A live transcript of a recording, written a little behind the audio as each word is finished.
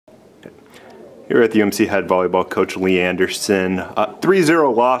Here at the UMC head volleyball coach Lee Anderson.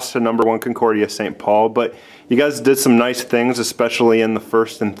 3-0 loss to #1 Concordia-St. Paul, but you guys did some nice things, especially in the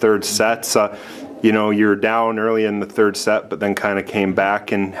first and third sets. You know, you're down early in the third set, but then kind of came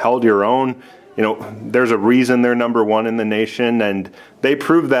back and held your own. You know, there's a reason they're #1 in the nation, and they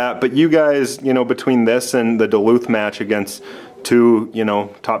proved that. But you guys, you know, between this and the Duluth match against two,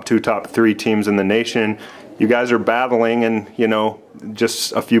 top 2, top 3 teams in the nation, you guys are battling and,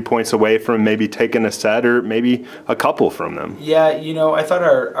 just a few points away from maybe taking a set or maybe a couple from them. Yeah, I thought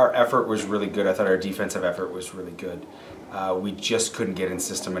our effort was really good. I thought our defensive effort was really good. We just couldn't get in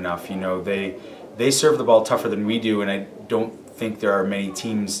system enough. They serve the ball tougher than we do, and I don't think there are many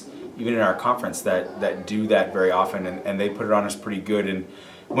teams, even in our conference, that do that very often, and they put it on us pretty good. And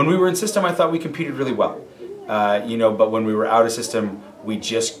when we were in system, I thought we competed really well. But when we were out of system, we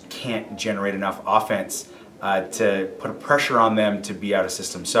just can't generate enough offense to put a pressure on them to be out of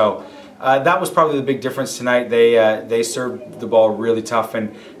system. So that was probably the big difference tonight. They served the ball really tough,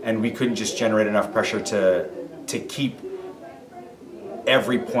 and we couldn't just generate enough pressure to keep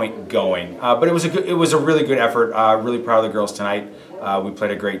every point going. But it was a really good effort. Really proud of the girls tonight. We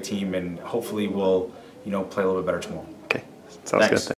played a great team, and hopefully we'll play a little bit better tomorrow. Okay, sounds good.